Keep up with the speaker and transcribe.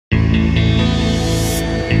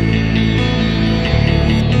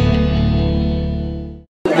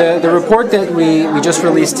the report that we just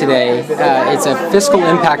released today, it's a fiscal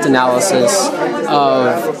impact analysis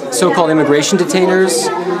of so-called immigration detainers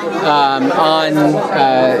on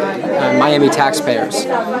Miami taxpayers,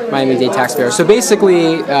 Miami-Dade taxpayers. So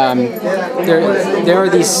basically, there are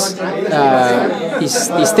these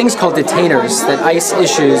things called detainers that ICE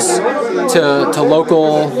issues to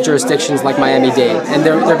local jurisdictions like Miami-Dade, and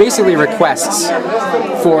they're basically requests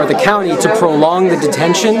for the county to prolong the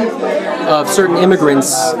detention of certain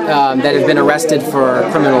immigrants that have been arrested for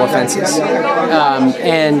criminal offenses.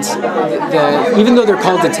 Even though they're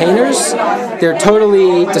called detainers, they're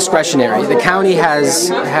totally discretionary. The county has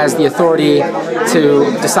the authority to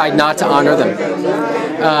decide not to honor them.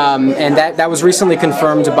 And that was recently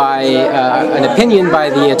confirmed by an opinion by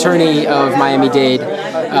the attorney of Miami-Dade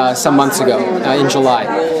some months ago, in July.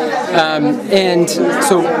 And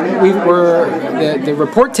so the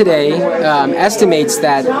report today estimates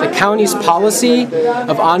that the county's policy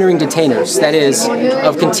of honoring detainers, that is,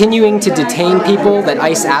 of continuing to detain people that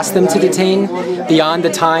ICE asked them to detain beyond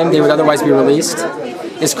the time they would otherwise be released,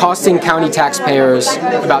 is costing county taxpayers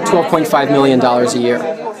about $12.5 million a year.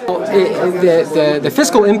 The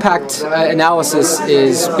fiscal impact analysis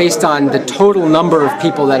is based on the total number of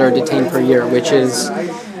people that are detained per year, which is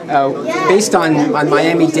based on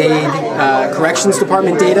Miami-Dade Corrections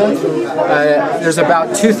Department data. There's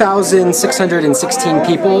about 2,616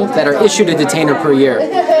 people that are issued a detainer per year.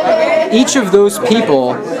 Each of those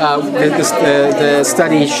people, the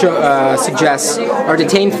study suggests, are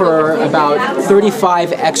detained for about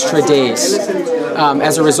 35 extra days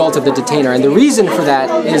as a result of the detainer. And the reason for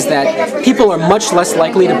that is that people are much less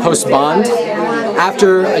likely to post bond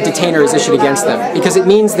after a detainer is issued against them, because it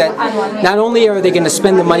means that not only are they going to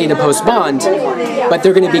spend the money to post bond, but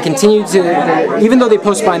they're going to be continued to, even though they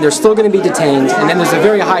post bond, they're still going to be detained, and then there's a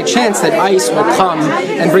very high chance that ICE will come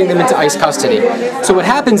and bring them into ICE custody. So what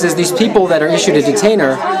happens is these people that are issued a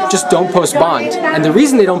detainer just don't post bond, and the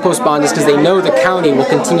reason they don't post bond is because they know the county will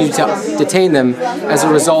continue to detain them as a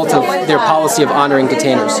result of their policy of honoring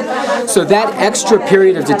detainers. So that extra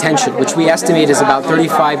period of detention, which we estimate is about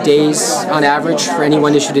 35 days on average for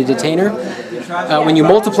anyone issued a detainer, when you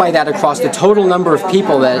multiply that across the total number of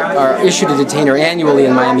people that are issued a detainer annually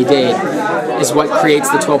in Miami-Dade, is what creates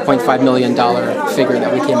the $12.5 million figure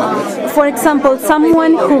that we came up with. For example,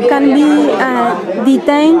 someone who can be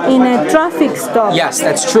detained in a traffic stop. Yes,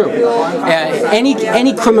 that's true.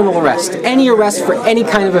 Any criminal arrest, any arrest for any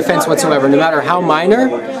kind of offense whatsoever, no matter how minor,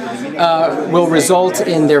 will result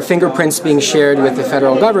in their fingerprints being shared with the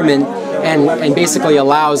federal government, and basically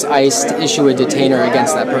allows ICE to issue a detainer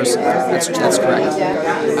against that person. That's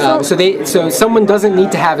correct. So someone doesn't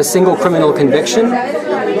need to have a single criminal conviction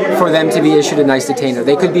for them to be issued a ICE detainer.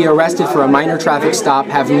 They could be arrested for a minor traffic stop,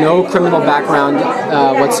 have no criminal background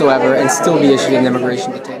whatsoever, and still be issued an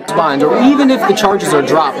immigration detainer. Bond, or even if the charges are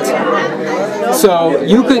dropped. So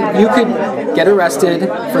you could get arrested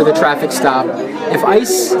for the traffic stop. If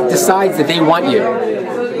ICE decides that they want you,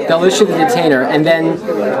 they'll issue the detainer, and then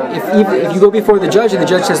if you go before the judge and the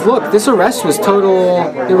judge says, look, this arrest was total,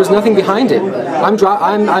 there was nothing behind it,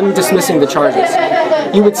 I'm dismissing the charges,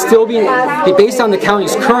 you would still be, based on the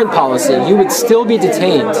county's current policy, you would still be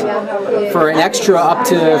detained for an extra up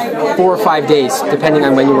to 4 or 5 days, depending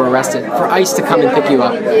on when you were arrested, for ICE to come and pick you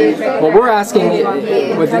up. What we're asking,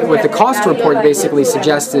 what the cost report basically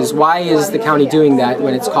suggests, is why is the county doing that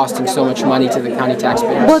when it's costing so much money to the county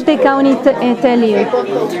taxpayers? What the county tell you?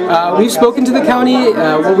 We've spoken to the county.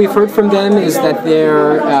 What we've heard from them is that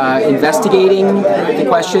they're investigating the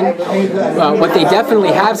question. What they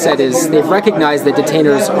definitely have said is they've recognized that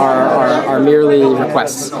detainers are merely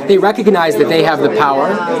requests. They recognize that they have the power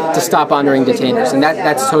to stop honoring detainers, and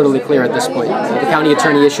that's totally clear at this point. The county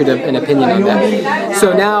attorney issued an opinion on that.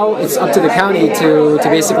 So now it's up to the county to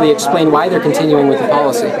basically explain why they're continuing with the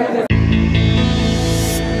policy.